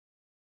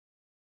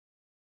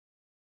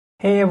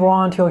Hey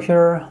everyone, Theo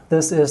here.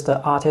 This is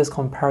the artist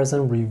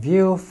comparison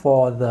review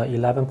for the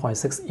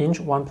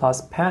 11.6-inch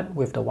OnePlus Pad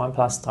with the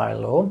OnePlus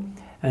Stylo.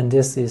 And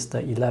this is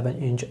the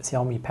 11-inch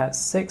Xiaomi Pad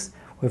 6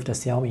 with the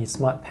Xiaomi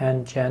Smart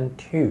Pen Gen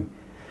 2.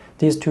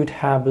 These two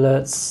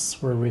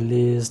tablets were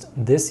released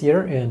this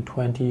year in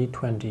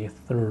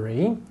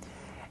 2023.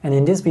 And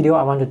in this video,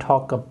 I want to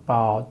talk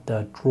about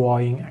the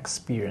drawing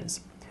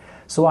experience.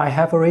 So I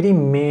have already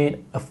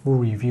made a full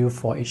review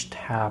for each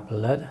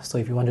tablet. So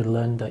if you want to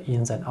learn the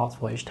ins and outs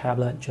for each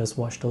tablet, just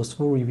watch those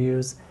full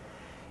reviews.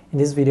 In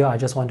this video, I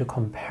just want to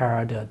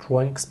compare the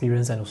drawing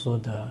experience and also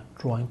the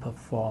drawing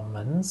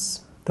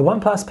performance. The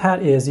OnePlus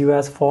Pad is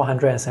US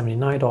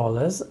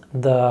 $479.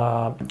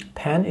 The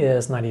pen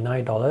is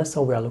 $99.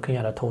 So we are looking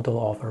at a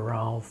total of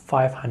around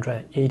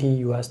 $580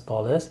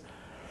 US.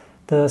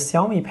 The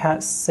Xiaomi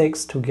Pad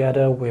 6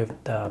 together with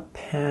the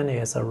pen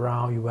is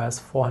around US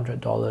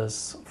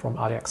 $400 from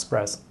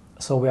AliExpress.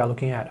 So we are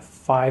looking at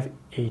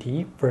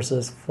 $580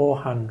 versus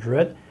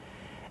 $400.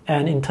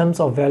 And in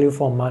terms of value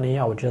for money,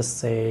 I would just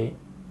say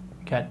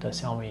get the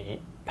Xiaomi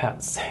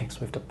Pad 6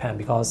 with the pen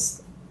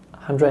because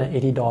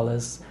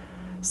 $180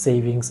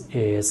 savings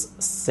is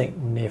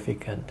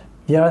significant.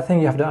 The other thing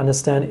you have to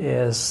understand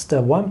is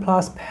the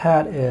OnePlus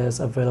Pad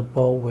is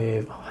available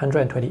with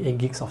 128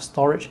 gigs of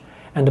storage.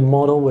 And the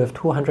model with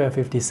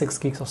 256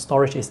 gigs of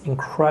storage is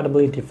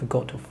incredibly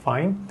difficult to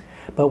find.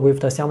 But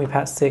with the Xiaomi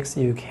Pad 6,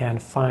 you can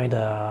find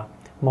a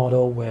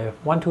model with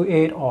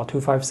 128 or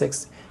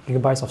 256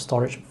 gigabytes of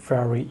storage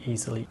very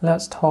easily.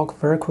 Let's talk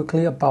very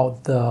quickly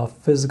about the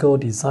physical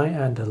design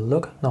and the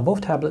look. Now both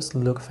tablets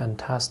look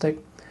fantastic.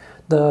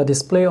 The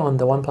display on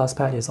the OnePlus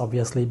Pad is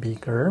obviously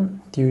bigger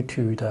due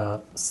to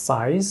the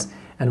size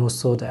and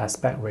also the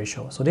aspect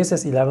ratio. So this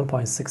is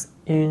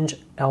 11.6-inch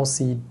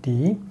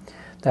LCD.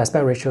 The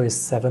aspect ratio is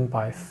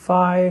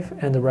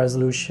 7:5 and the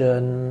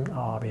resolution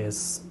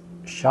is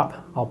sharp.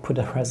 I'll put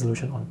the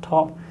resolution on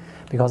top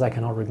because I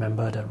cannot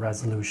remember the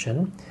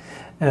resolution.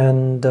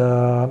 And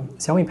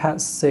Xiaomi Pad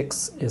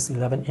 6 is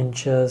 11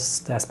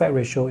 inches. The aspect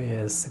ratio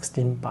is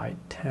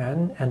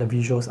 16:10 and the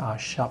visuals are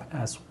sharp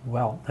as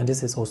well. And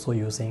this is also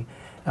using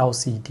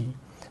LCD.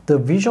 The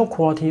visual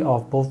quality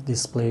of both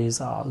displays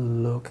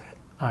look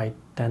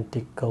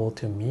identical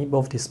to me.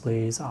 Both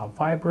displays are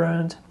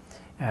vibrant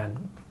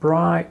and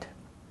bright.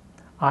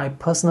 I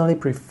personally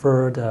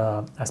prefer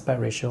the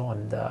aspect ratio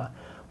on the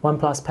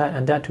OnePlus Pad,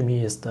 and that to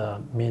me is the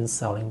main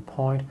selling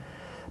point.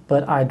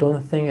 But I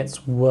don't think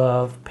it's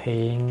worth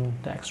paying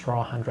the extra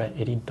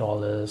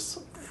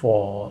 $180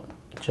 for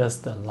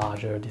just the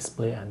larger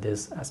display and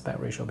this aspect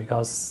ratio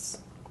because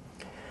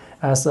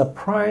as a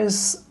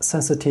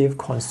price-sensitive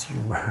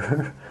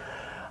consumer,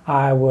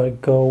 I would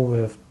go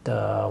with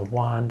the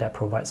one that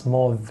provides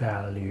more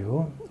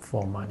value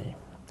for money.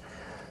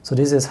 So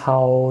this is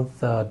how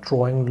the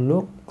drawing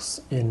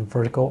looks in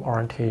vertical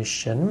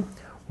orientation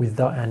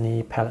without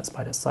any palettes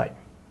by the side.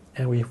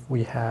 And if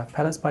we have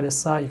palettes by the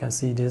side, you can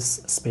see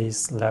this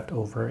space left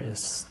over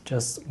is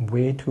just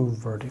way too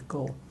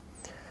vertical.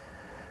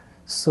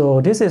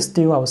 So this is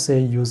still, I would say,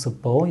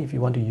 usable if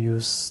you want to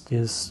use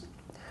this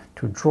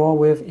to draw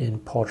with in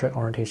portrait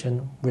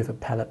orientation with a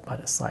palette by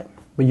the side.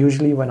 But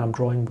usually when I'm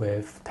drawing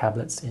with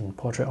tablets in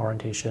portrait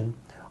orientation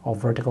or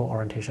vertical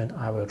orientation,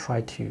 I will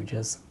try to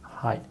just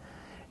hide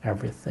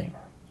everything.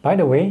 By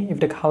the way, if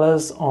the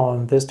colors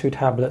on these two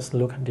tablets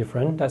look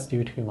different, that's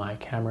due to my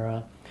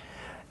camera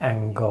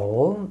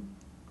angle.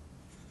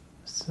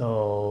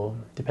 So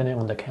depending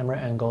on the camera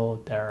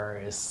angle,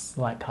 there is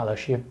slight color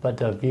shift, but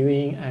the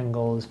viewing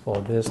angles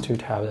for these two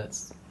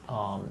tablets,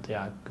 they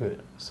are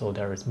good. So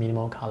there is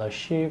minimal color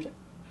shift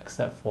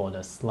except for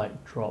the slight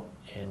drop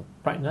in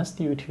brightness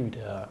due to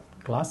the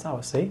glass, I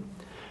would say.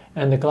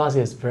 And the glass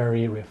is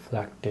very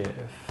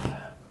reflective,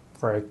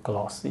 very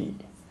glossy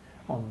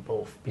on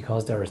both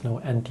because there is no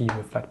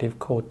anti-reflective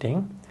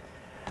coating.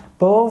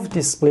 Both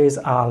displays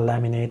are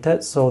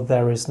laminated, so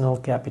there is no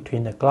gap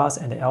between the glass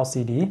and the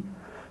LCD.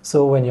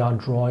 So when you are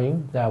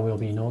drawing, there will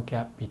be no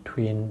gap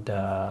between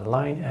the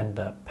line and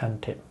the pen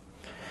tip.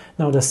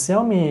 Now the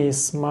Xiaomi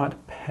Smart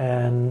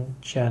Pen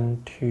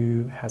Gen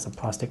 2 has a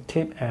plastic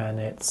tip and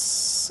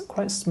it's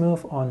quite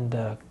smooth on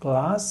the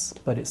glass,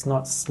 but it's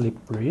not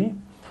slippery.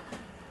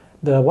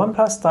 The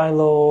OnePlus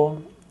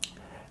Stylo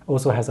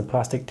also has a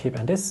plastic tip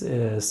and this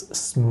is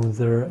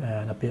smoother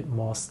and a bit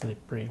more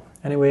slippery.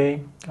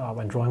 Anyway,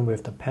 when drawing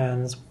with the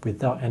pens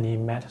without any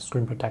matte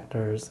screen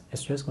protectors,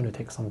 it's just going to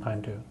take some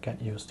time to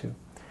get used to.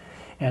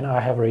 And I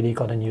have already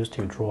gotten used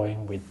to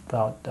drawing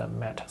without the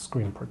matte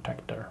screen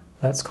protector.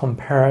 Let's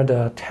compare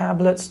the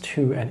tablets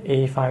to an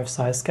A5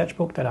 size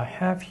sketchbook that I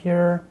have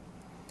here.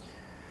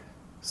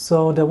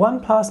 So the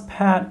OnePlus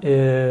Pad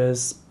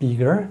is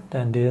bigger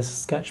than this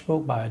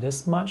sketchbook by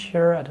this much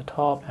here at the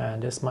top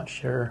and this much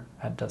here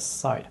at the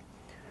side.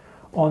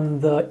 On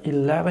the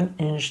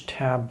 11-inch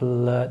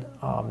tablet,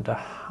 the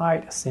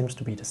height seems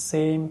to be the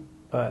same,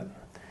 but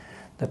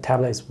the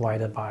tablet is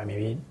wider by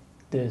maybe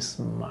this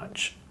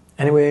much.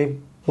 Anyway,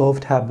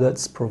 both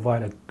tablets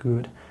provide a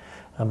good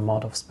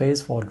amount of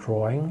space for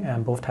drawing,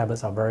 and both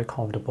tablets are very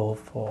comfortable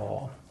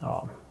for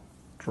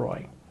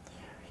drawing.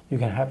 You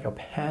can have your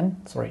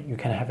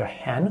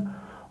hand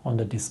on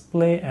the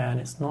display and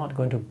it's not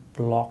going to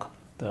block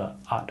the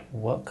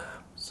artwork.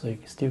 So you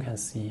still can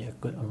see a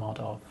good amount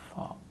of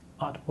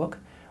artwork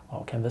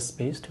or canvas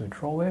space to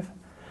draw with.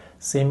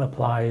 Same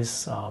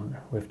applies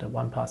with the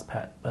OnePlus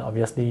Pad, but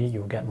obviously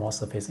you get more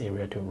surface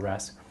area to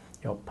rest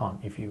your palm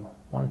if you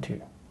want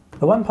to.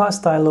 The OnePlus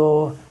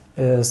Stylo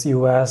is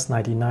US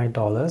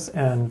 $99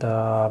 and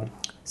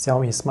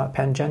Xiaomi Smart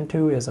Pen Gen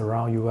 2 is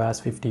around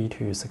US $50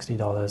 to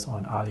 $60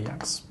 on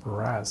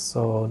AliExpress.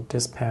 So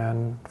this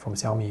pen from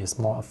Xiaomi is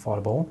more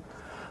affordable.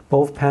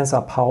 Both pens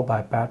are powered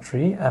by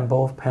battery and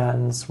both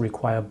pens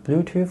require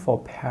Bluetooth for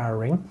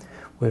pairing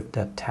with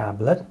the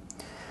tablet.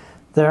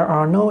 There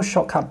are no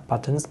shortcut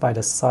buttons by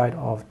the side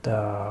of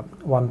the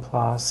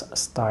OnePlus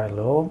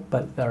Stylo,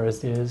 but there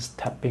is this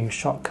tapping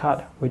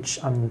shortcut, which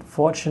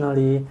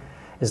unfortunately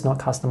is not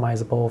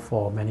customizable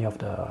for many of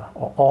the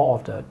or all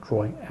of the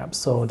drawing apps.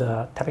 So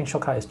the tapping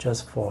shortcut is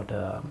just for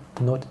the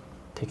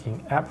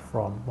note-taking app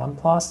from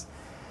OnePlus.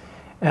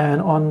 And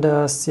on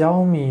the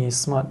Xiaomi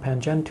Smart Pen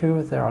Gen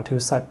 2, there are two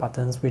side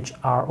buttons which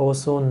are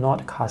also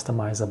not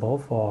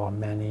customizable for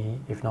many,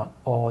 if not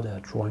all, the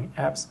drawing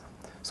apps.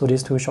 So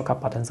these two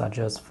shortcut buttons are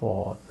just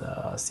for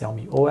the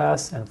Xiaomi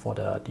OS and for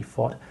the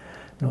default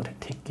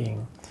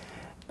note-taking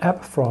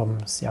app from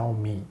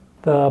Xiaomi.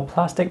 The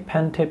plastic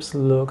pen tips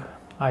look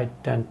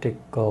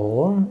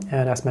identical,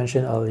 and as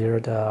mentioned earlier,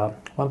 the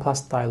OnePlus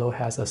Stylo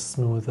has a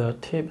smoother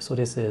tip, so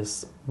this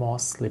is more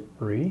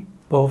slippery.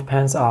 Both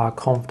pens are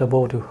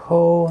comfortable to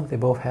hold. They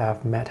both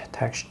have matte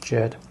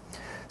textured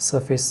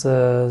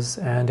surfaces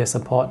and they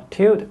support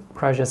tilt,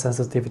 pressure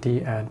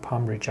sensitivity and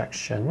palm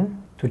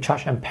rejection. To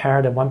charge and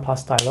pair the OnePlus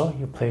Stylo,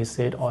 you place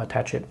it or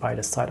attach it by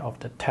the side of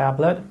the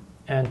tablet.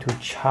 And to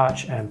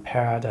charge and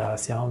pair the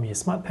Xiaomi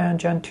Smart Pen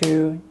Gen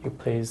 2, you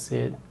place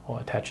it or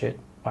attach it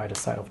by the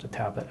side of the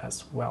tablet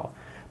as well.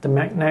 The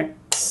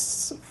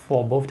magnets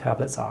for both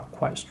tablets are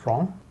quite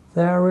strong.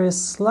 There is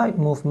slight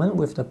movement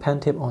with the pen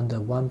tip on the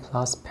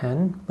OnePlus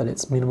Pen, but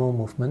it's minimal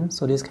movement,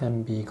 so this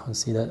can be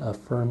considered a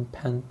firm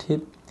pen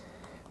tip.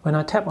 When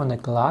I tap on the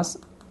glass,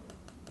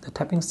 the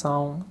tapping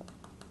sound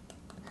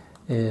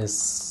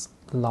is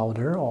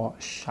louder or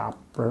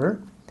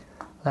sharper.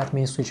 Let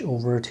me switch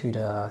over to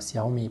the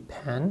Xiaomi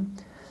Pen.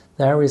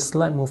 There is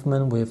slight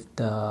movement with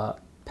the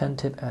pen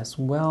tip as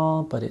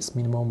well, but it's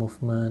minimal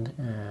movement,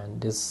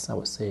 and this I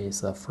would say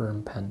is a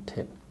firm pen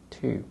tip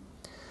too.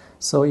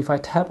 So if I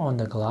tap on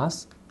the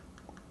glass,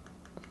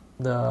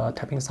 the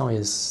tapping sound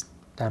is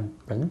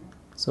dampened,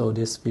 so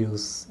this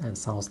feels and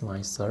sounds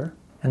nicer.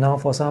 And now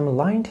for some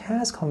line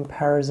test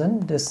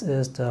comparison, this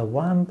is the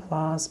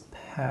OnePlus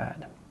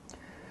Pad.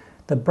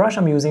 The brush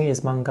I'm using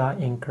is Manga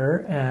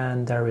Inker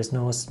and there is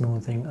no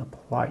smoothing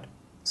applied.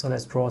 So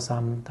let's draw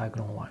some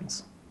diagonal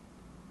lines.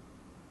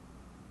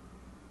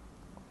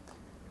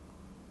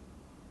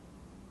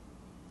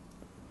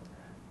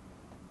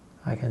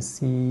 I can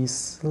see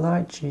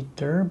slight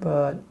jitter,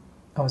 but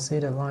I would say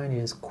the line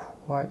is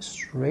quite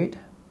straight.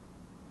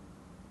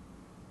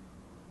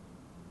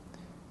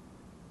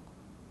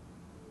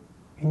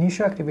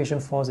 Initial activation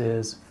force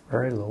is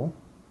very low,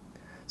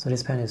 so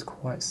this pen is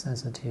quite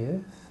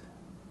sensitive.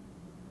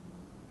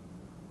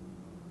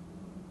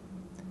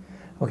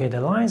 Okay,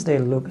 the lines, they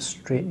look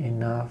straight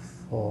enough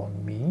for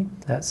me.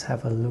 Let's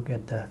have a look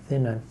at the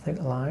thin and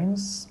thick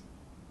lines.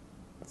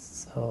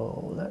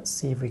 So let's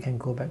see if we can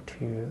go back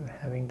to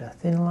having the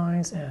thin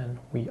lines, and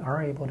we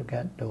are able to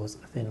get those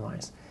thin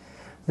lines.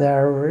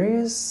 There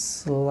is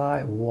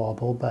slight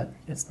wobble, but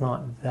it's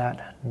not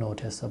that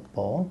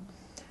noticeable.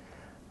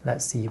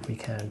 Let's see if we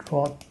can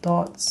draw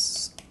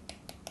dots.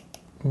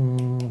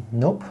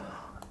 Nope.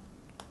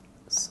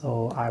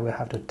 So I will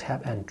have to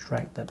tap and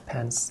drag the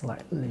pen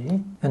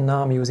slightly. And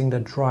now I'm using the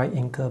dry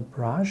inker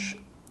brush.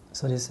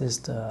 So this is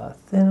the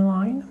thin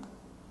line,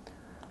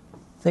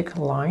 thick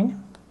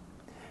line.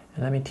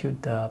 And let me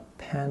tilt the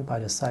pen by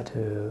the side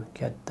to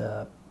get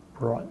the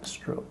broad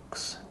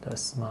strokes, the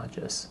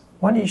smudges.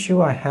 One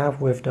issue I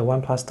have with the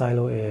OnePlus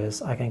Stylo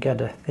is I can get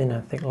the thin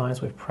and thick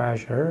lines with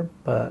pressure,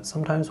 but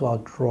sometimes while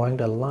drawing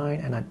the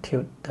line and I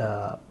tilt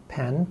the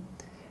pen,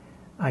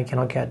 I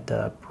cannot get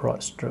the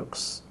broad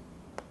strokes.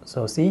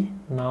 So see,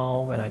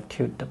 now when I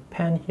tilt the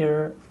pen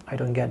here, I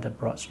don't get the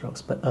broad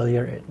strokes, but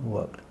earlier it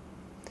worked.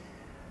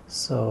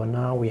 So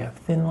now we have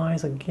thin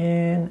lines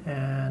again,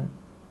 and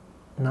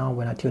now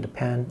when I tilt the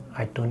pen,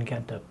 I don't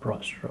get the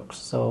broad strokes.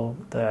 So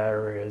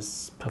there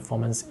is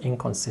performance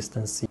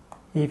inconsistency.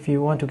 If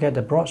you want to get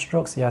the broad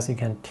strokes, yes, you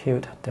can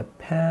tilt the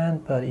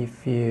pen, but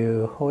if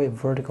you hold it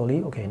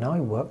vertically, okay, now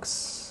it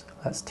works.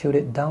 Let's tilt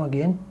it down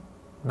again.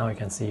 Now you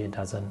can see it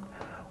doesn't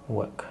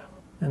work.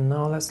 And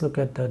now let's look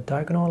at the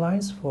diagonal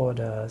lines for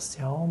the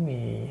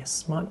Xiaomi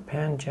Smart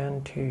Pen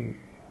Gen 2.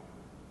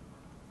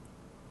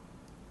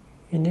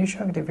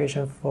 Initial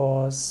activation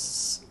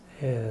force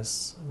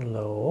is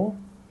low.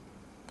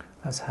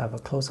 Let's have a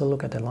closer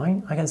look at the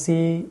line. I can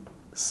see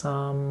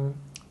some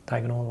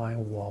diagonal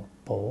line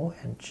wobble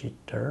and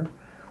jitter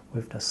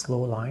with the slow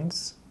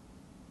lines.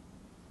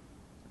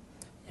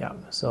 Yeah,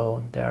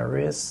 so there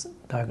is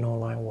diagonal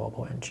line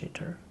wobble and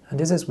jitter. And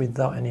this is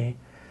without any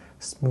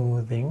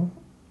smoothing.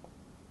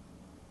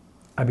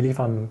 I believe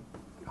I'm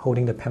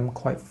holding the pen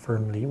quite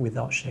firmly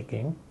without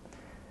shaking,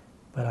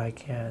 but I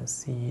can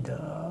see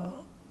the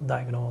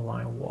diagonal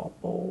line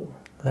wobble.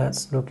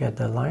 Let's look at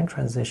the line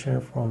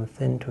transition from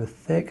thin to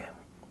thick.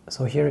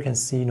 So here you can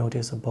see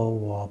noticeable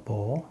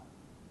wobble.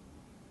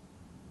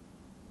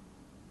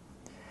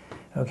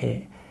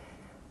 Okay,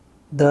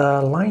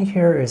 the line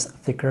here is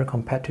thicker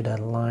compared to the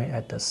line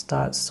at the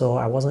start, so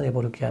I wasn't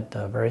able to get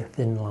the very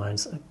thin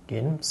lines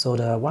again. So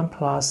the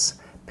OnePlus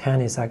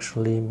pen is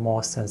actually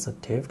more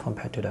sensitive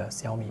compared to the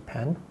Xiaomi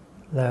pen.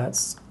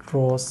 Let's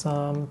draw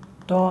some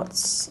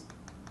dots.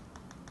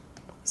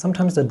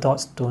 Sometimes the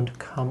dots don't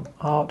come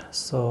out,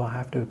 so I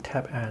have to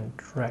tap and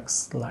drag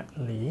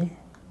slightly.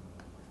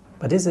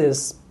 But this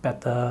is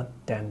better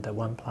than the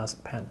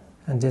OnePlus pen.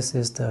 And this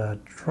is the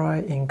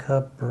dry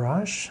inker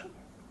brush.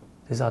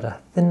 These are the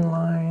thin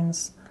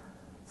lines,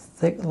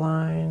 thick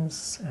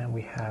lines, and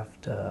we have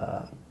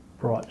the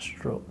broad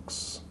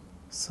strokes.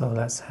 So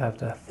let's have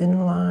the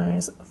thin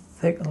lines,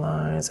 thick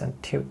lines, and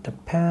tilt the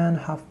pen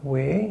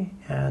halfway,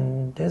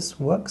 and this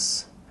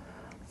works.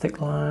 Thick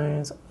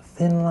lines,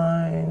 thin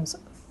lines,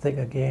 thick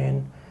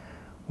again.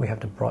 We have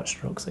the broad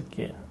strokes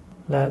again.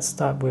 Let's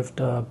start with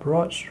the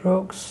broad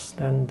strokes,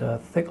 then the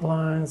thick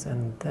lines,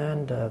 and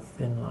then the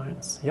thin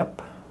lines.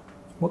 Yep,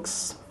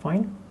 works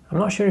fine. I'm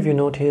not sure if you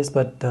noticed,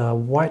 but the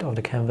white of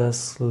the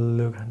canvas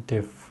look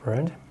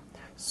different.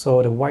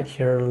 So the white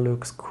here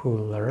looks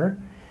cooler.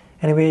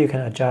 Anyway, you can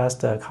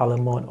adjust the color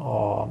mode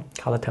or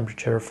color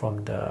temperature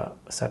from the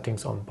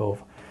settings on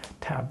both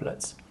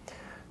tablets.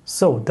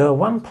 So the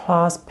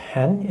OnePlus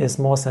pen is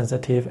more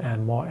sensitive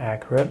and more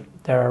accurate.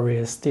 There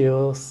is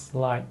still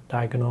slight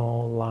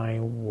diagonal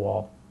line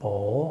wobble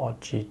or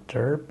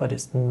jitter, but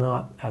it's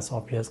not as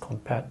obvious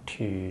compared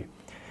to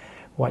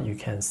what you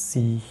can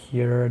see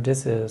here.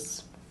 This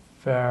is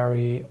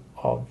very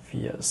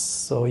obvious.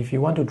 So if you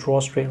want to draw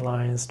straight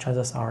lines,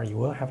 chances are you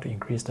will have to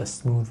increase the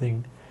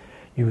smoothing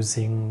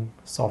using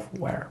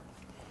software.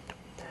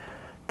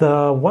 The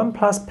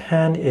OnePlus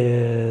pen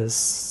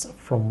is,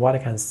 from what I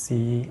can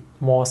see,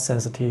 more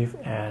sensitive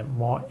and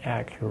more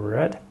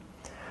accurate.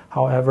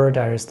 However,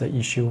 there is the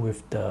issue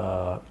with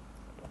the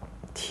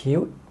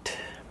tilt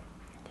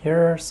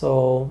here.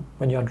 So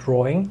when you're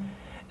drawing,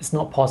 it's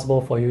not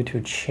possible for you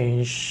to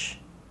change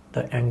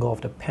the angle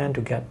of the pen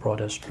to get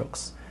broader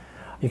strokes.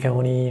 You can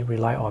only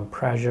rely on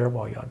pressure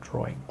while you're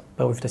drawing.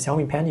 But with the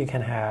Xiaomi pen, you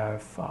can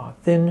have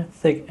thin,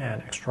 thick,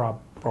 and extra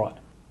broad.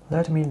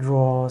 Let me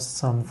draw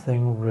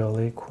something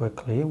really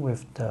quickly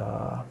with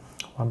the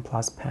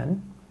OnePlus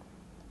pen.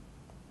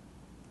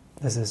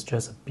 This is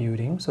just a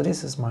building, so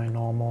this is my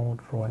normal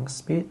drawing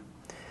speed.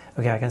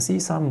 Okay, I can see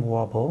some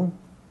wobble,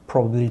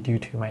 probably due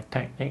to my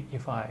technique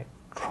if I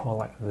draw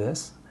like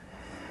this,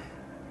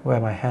 where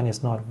my hand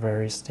is not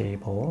very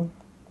stable.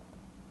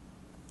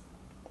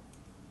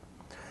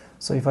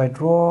 So if I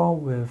draw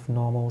with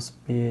normal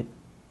speed,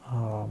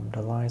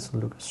 the lines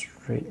look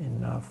straight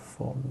enough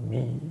for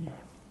me.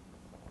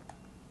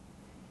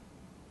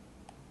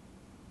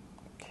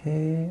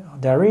 Okay,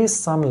 there is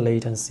some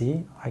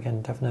latency. I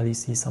can definitely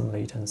see some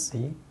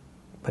latency,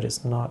 but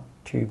it's not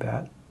too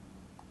bad.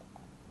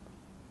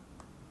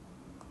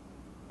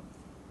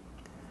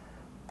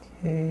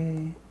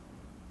 Okay,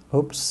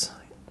 oops,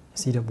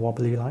 see the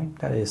wobbly line?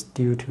 That is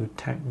due to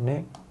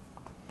technique.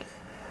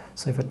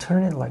 So if I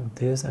turn it like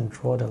this and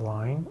draw the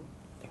line,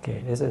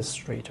 okay, this is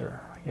straighter.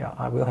 Yeah,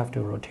 I will have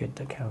to rotate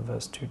the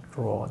canvas to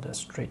draw the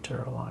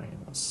straighter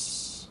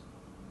lines.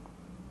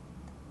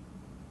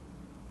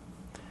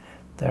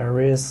 There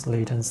is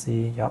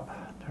latency, yup,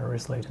 there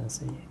is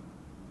latency.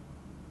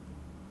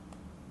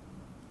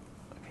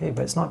 Okay,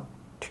 but it's not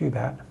too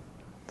bad.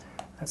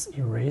 Let's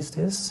erase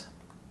this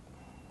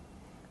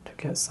to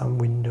get some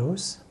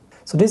windows.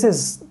 So this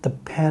is the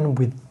pen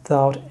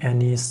without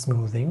any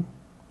smoothing.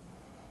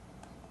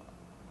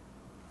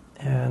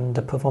 And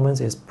the performance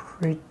is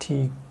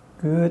pretty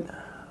good,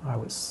 I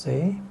would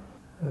say.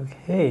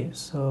 Okay,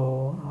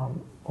 so,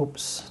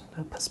 oops,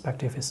 the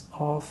perspective is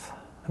off.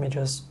 Let me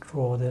just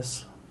draw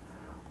this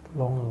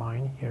long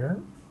line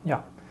here.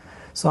 Yeah,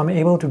 so I'm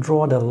able to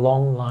draw the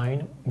long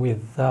line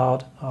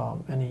without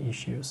any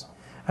issues.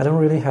 I don't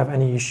really have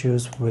any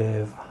issues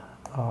with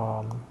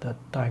the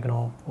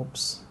diagonal,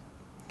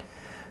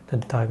 the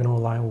diagonal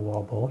line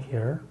wobble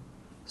here.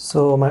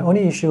 So my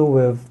only issue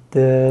with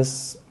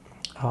this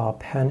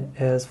pen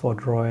is for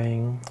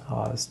drawing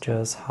is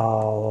just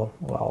how,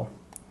 well,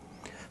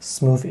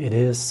 smooth it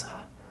is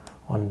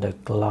on the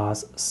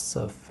glass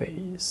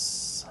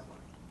surface.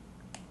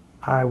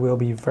 I will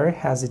be very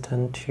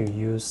hesitant to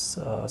use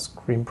a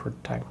screen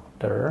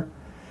protector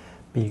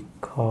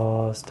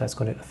because that's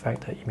going to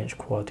affect the image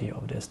quality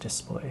of this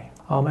display.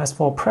 As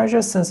for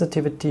pressure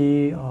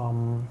sensitivity,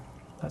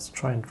 let's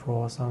try and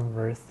draw some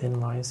very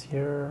thin lines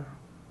here.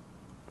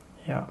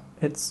 Yeah,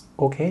 it's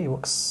okay, it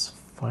works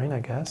fine, I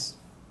guess.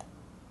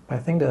 I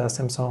think the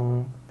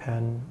Samsung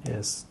pen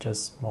is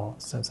just more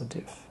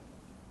sensitive.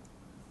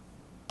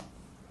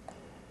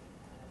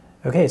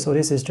 Okay, so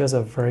this is just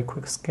a very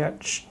quick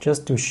sketch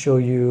just to show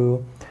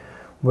you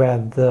where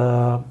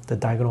the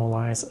diagonal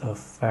lines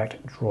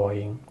affect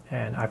drawing,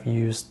 and I've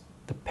used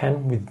the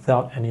pen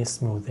without any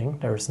smoothing.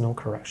 There is no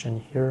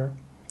correction here,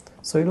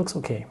 so it looks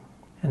okay.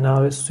 And now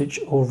let's switch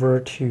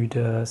over to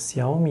the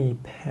Xiaomi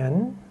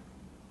pen.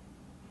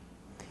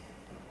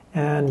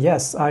 And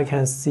yes, I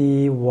can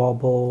see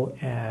wobble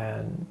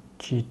and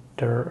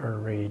jitter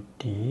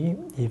already,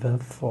 even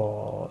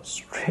for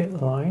straight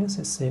lines,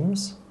 it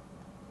seems.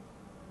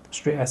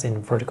 Straight as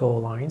in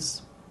vertical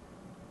lines.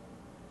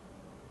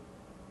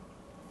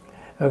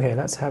 Okay,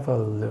 let's have a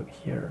look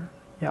here.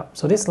 Yeah,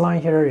 so this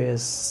line here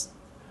is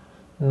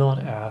not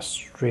as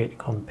straight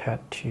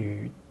compared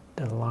to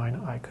the line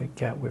I could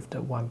get with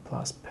the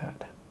OnePlus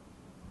Pad.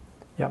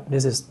 Yeah,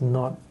 this is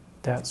not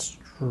that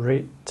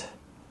straight.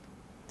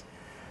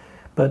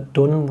 But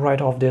don't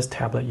write off this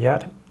tablet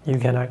yet. You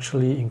can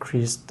actually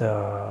increase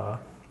the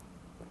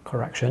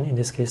correction, in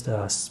this case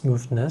the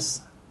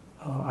smoothness.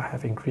 I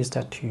have increased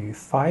that to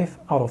 5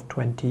 out of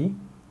 20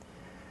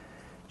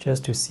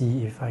 just to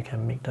see if I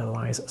can make the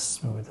lines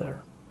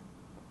smoother.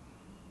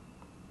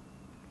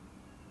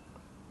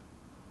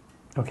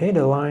 Okay,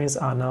 the lines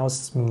are now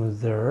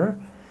smoother,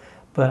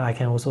 but I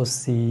can also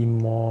see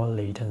more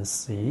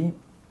latency.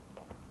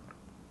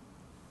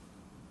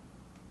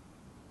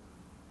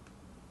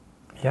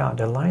 Yeah,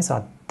 the lines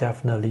are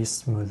definitely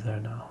smoother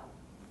now.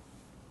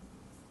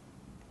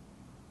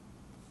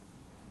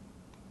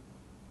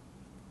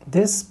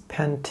 This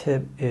pen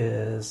tip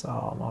is,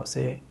 I would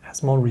say,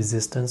 has more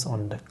resistance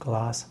on the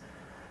glass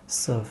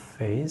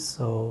surface,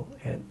 so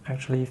it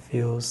actually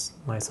feels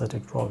nicer to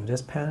draw with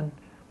this pen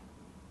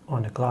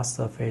on the glass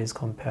surface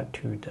compared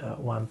to the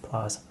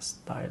OnePlus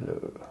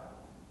Stylo.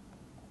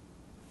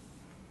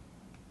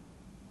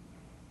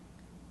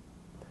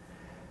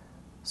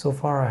 So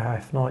far, I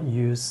have not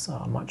used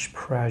much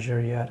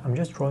pressure yet. I'm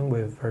just drawing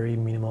with very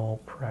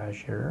minimal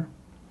pressure.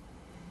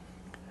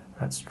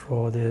 Let's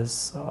draw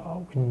this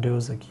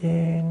windows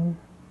again.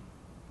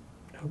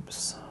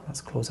 Oops, let's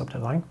close up the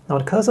line. Now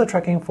the cursor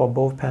tracking for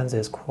both pens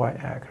is quite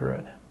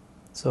accurate.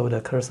 So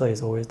the cursor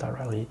is always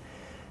directly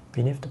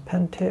beneath the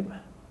pen tip.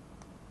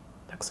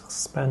 Let's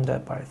expand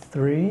that by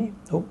 3.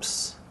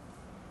 Oops.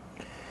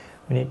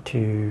 We need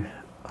to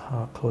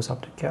close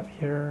up the gap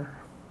here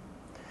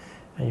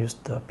and use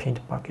the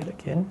paint bucket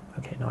again.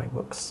 Okay, now it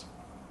works.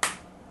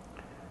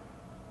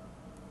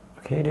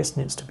 Okay, this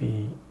needs to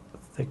be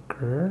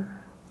thicker.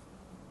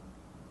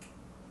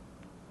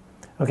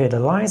 Okay, the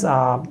lines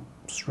are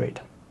straight,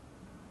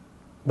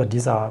 but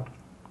these are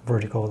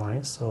vertical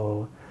lines.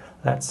 So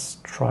let's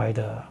try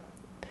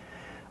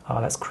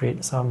let's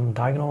create some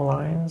diagonal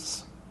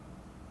lines.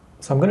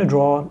 So I'm going to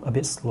draw a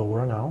bit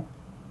slower now.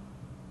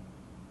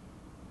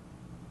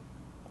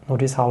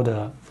 Notice how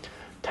the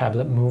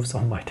tablet moves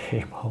on my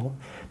table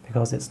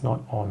because it's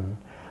not on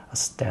a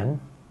stand.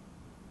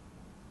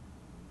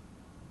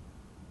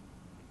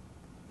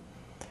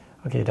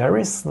 Okay, there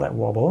is slight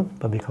wobble,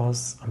 but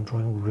because I'm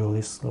drawing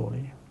really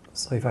slowly.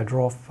 So if I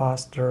draw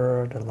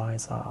faster, the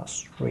lines are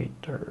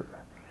straighter.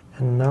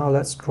 And now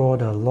let's draw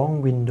the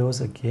long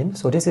windows again.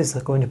 So this is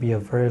going to be a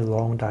very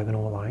long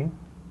diagonal line.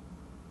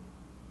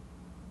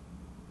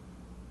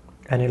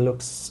 And it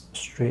looks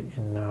straight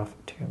enough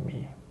to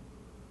me.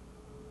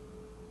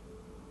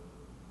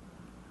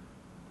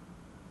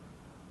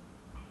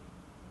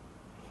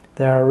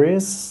 There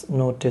is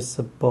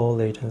noticeable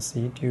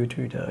latency due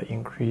to the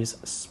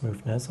increased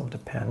smoothness of the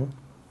pen.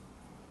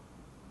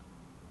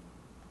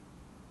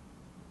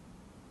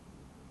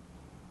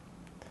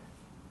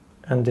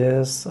 And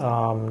this,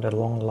 the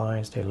long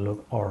lines, they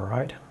look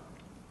alright.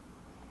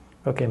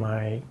 Okay,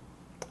 my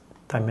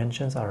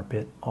dimensions are a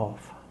bit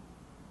off.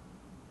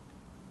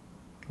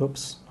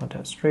 Oops, not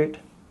that straight.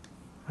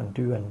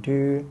 Undo,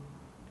 undo.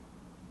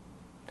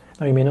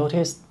 Now you may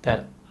notice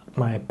that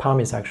my palm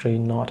is actually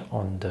not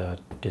on the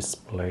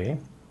display,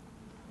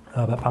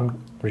 but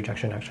palm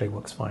rejection actually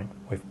works fine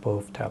with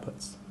both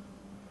tablets.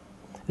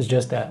 It's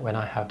just that when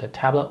I have the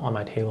tablet on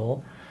my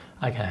table,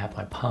 I can have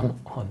my palm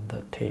on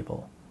the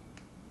table.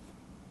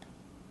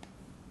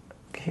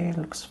 Okay,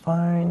 looks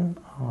fine.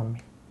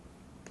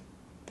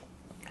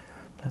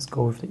 Let's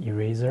go with the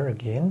eraser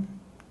again.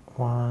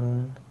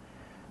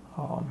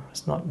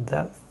 It's not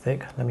that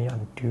thick. Let me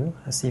undo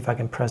and see if I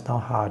can press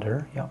down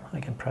harder. Yeah, I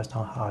can press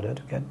down harder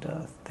to get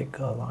the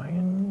thicker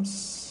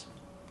lines.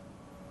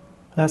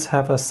 Let's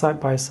have a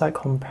side-by-side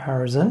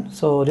comparison.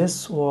 So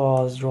this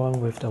was drawn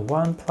with the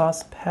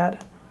OnePlus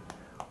Pad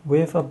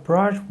with a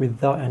brush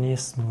without any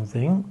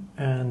smoothing,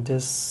 and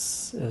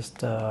this is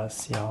the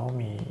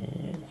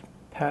Xiaomi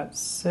Pad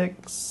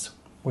 6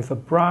 with a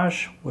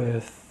brush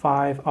with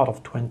 5 out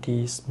of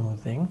 20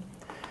 smoothing.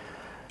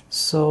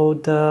 So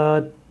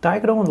the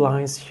diagonal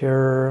lines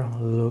here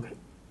look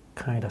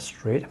kind of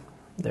straight.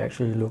 They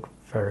actually look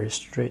very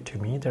straight to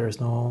me. There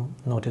is no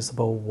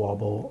noticeable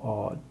wobble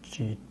or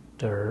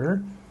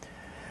jitter.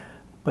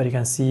 But you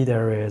can see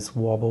there is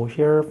wobble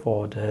here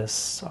for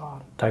this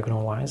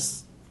diagonal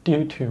lines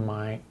due to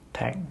my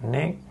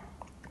technique.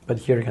 But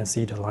here you can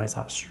see the lines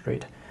are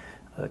straight.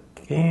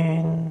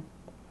 again.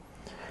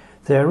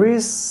 There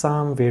is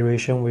some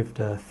variation with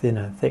the thin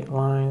and thick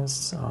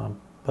lines,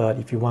 but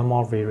if you want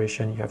more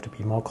variation, you have to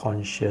be more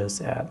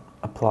conscious at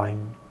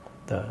applying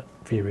the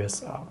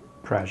various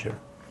pressure.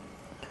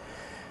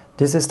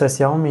 This is the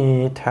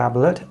Xiaomi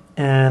tablet,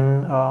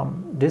 and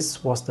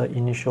this was the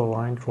initial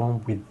line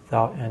drawn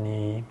without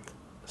any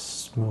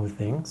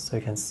smoothing. So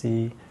you can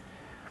see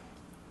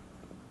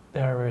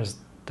there is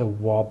the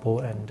wobble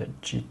and the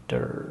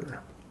jitter.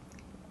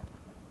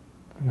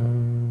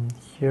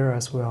 Here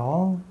as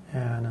well,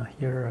 and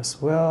here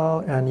as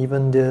well, and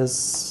even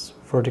this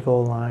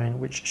vertical line,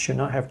 which should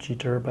not have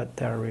jitter, but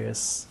there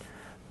is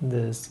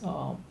this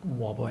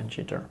wobble and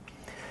jitter.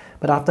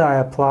 But after I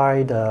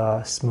apply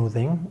the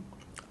smoothing,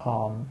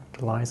 the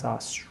lines are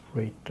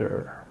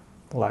straighter,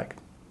 like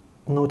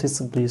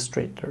noticeably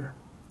straighter,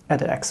 at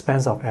the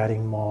expense of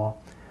adding more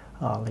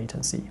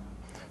latency.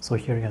 So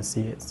here you can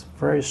see it's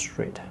very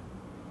straight,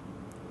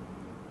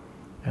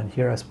 and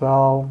here as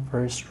well,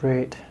 very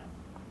straight.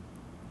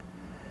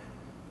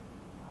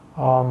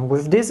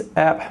 With this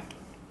app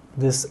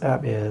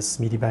is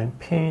Medibank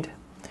Paint.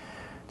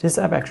 This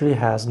app actually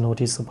has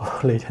noticeable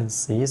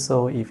latency,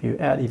 so if you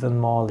add even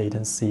more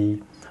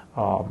latency,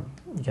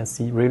 you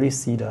can really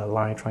see the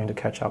line trying to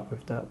catch up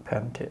with the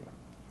pen tip.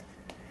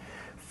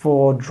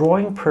 For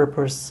drawing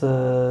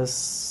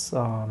purposes,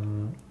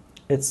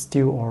 it's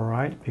still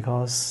alright,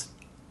 because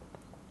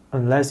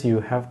unless you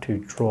have to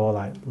draw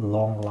like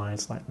long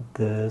lines like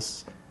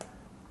this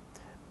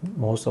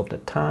most of the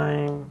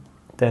time,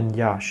 then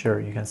yeah, sure,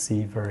 you can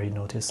see very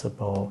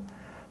noticeable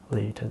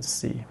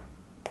latency.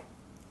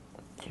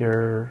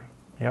 Here,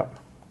 yep,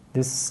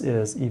 this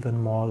is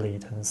even more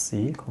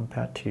latency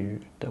compared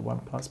to the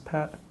OnePlus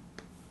Pad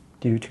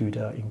due to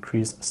the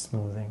increased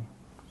smoothing.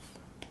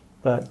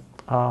 But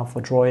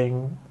for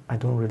drawing, I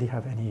don't really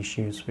have any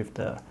issues with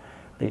the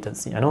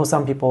latency. I know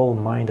some people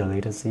mind the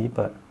latency,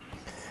 but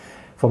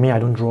for me, I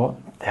don't draw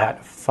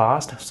that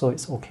fast, so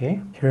it's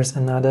okay. Here's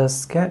another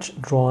sketch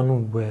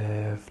drawn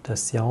with the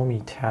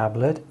Xiaomi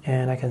tablet,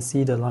 and I can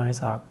see the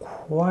lines are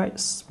quite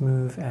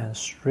smooth and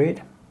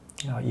straight,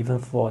 even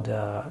for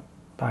the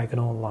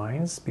diagonal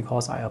lines,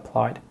 because I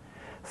applied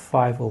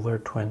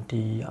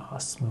 5/20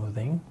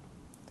 smoothing.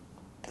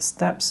 The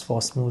steps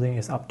for smoothing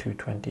is up to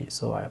 20,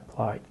 so I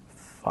applied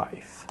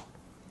 5.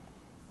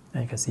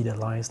 And you can see the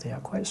lines, they are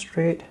quite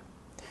straight.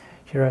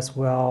 Here as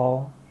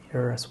well,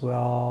 here as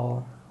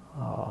well.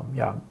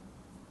 Yeah,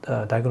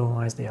 the diagonal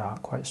lines, they are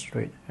quite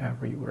straight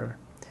everywhere.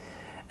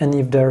 And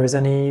if there is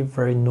any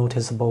very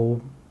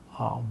noticeable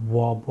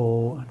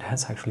wobble,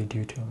 that's actually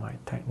due to my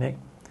technique.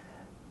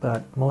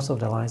 But most of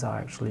the lines are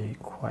actually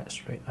quite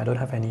straight. I don't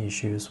have any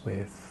issues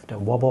with the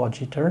wobble or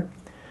jitter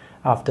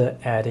after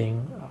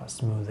adding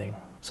smoothing.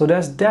 So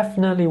there's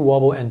definitely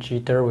wobble and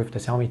jitter with the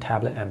Xiaomi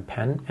tablet and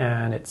pen,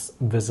 and it's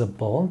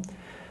visible.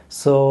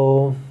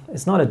 So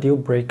it's not a deal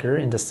breaker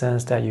in the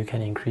sense that you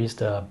can increase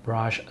the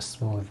brush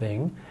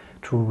smoothing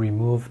to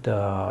remove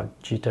the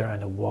jitter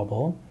and the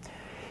wobble.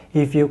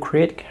 If you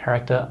create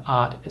character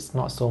art, it's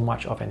not so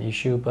much of an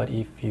issue, but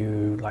if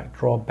you like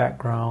draw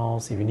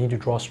backgrounds, if you need to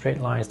draw straight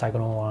lines,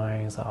 diagonal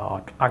lines,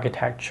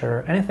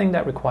 architecture, anything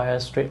that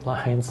requires straight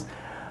lines,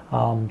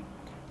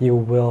 you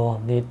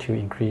will need to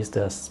increase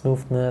the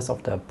smoothness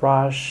of the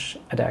brush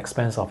at the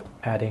expense of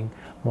adding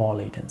more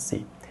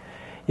latency.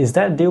 Is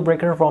that a deal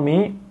breaker for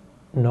me?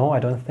 No, I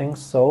don't think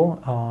so,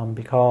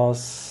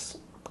 because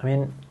I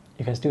mean,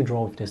 you can still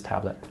draw with this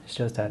tablet. It's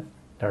just that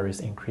there is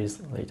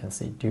increased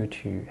latency due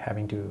to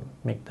having to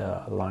make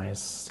the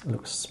lines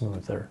look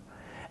smoother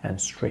and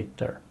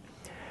straighter.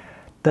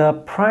 The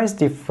price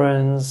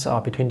difference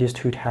between these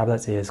two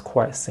tablets is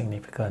quite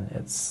significant.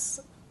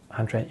 It's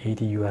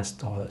 $180 US.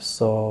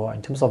 So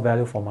in terms of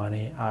value for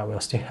money, I will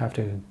still have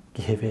to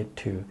give it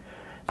to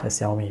the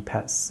Xiaomi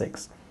Pad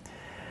 6.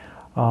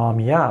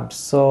 Yeah,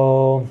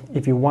 so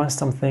if you want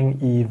something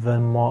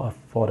even more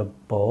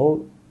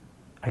affordable,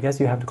 I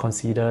guess you have to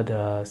consider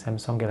the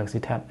Samsung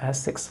Galaxy Tab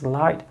S6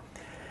 Lite,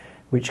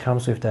 which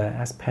comes with the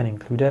S Pen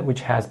included,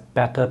 which has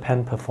better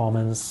pen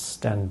performance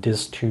than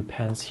these two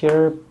pens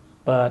here.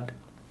 But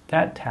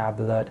that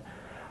tablet,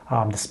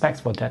 the specs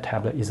for that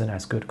tablet isn't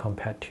as good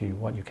compared to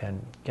what you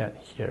can get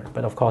here.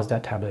 But of course,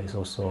 that tablet is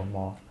also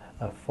more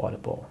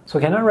affordable. So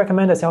can I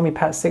recommend the Xiaomi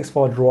Pad 6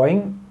 for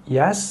drawing?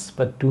 Yes,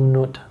 but do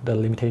note the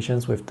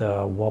limitations with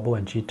the wobble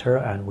and jitter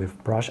and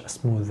with brush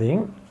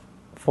smoothing.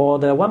 For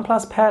the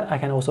OnePlus Pad, I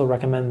can also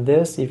recommend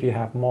this if you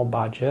have more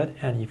budget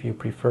and if you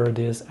prefer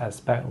this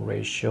aspect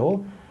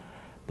ratio.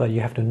 But you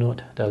have to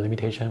note the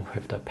limitation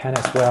with the pen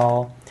as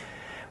well,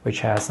 which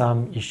has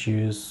some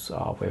issues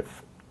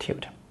with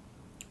tilt.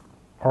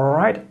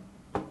 Alright,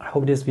 I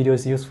hope this video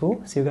is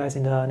useful. See you guys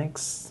in the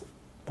next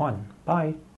one. Bye.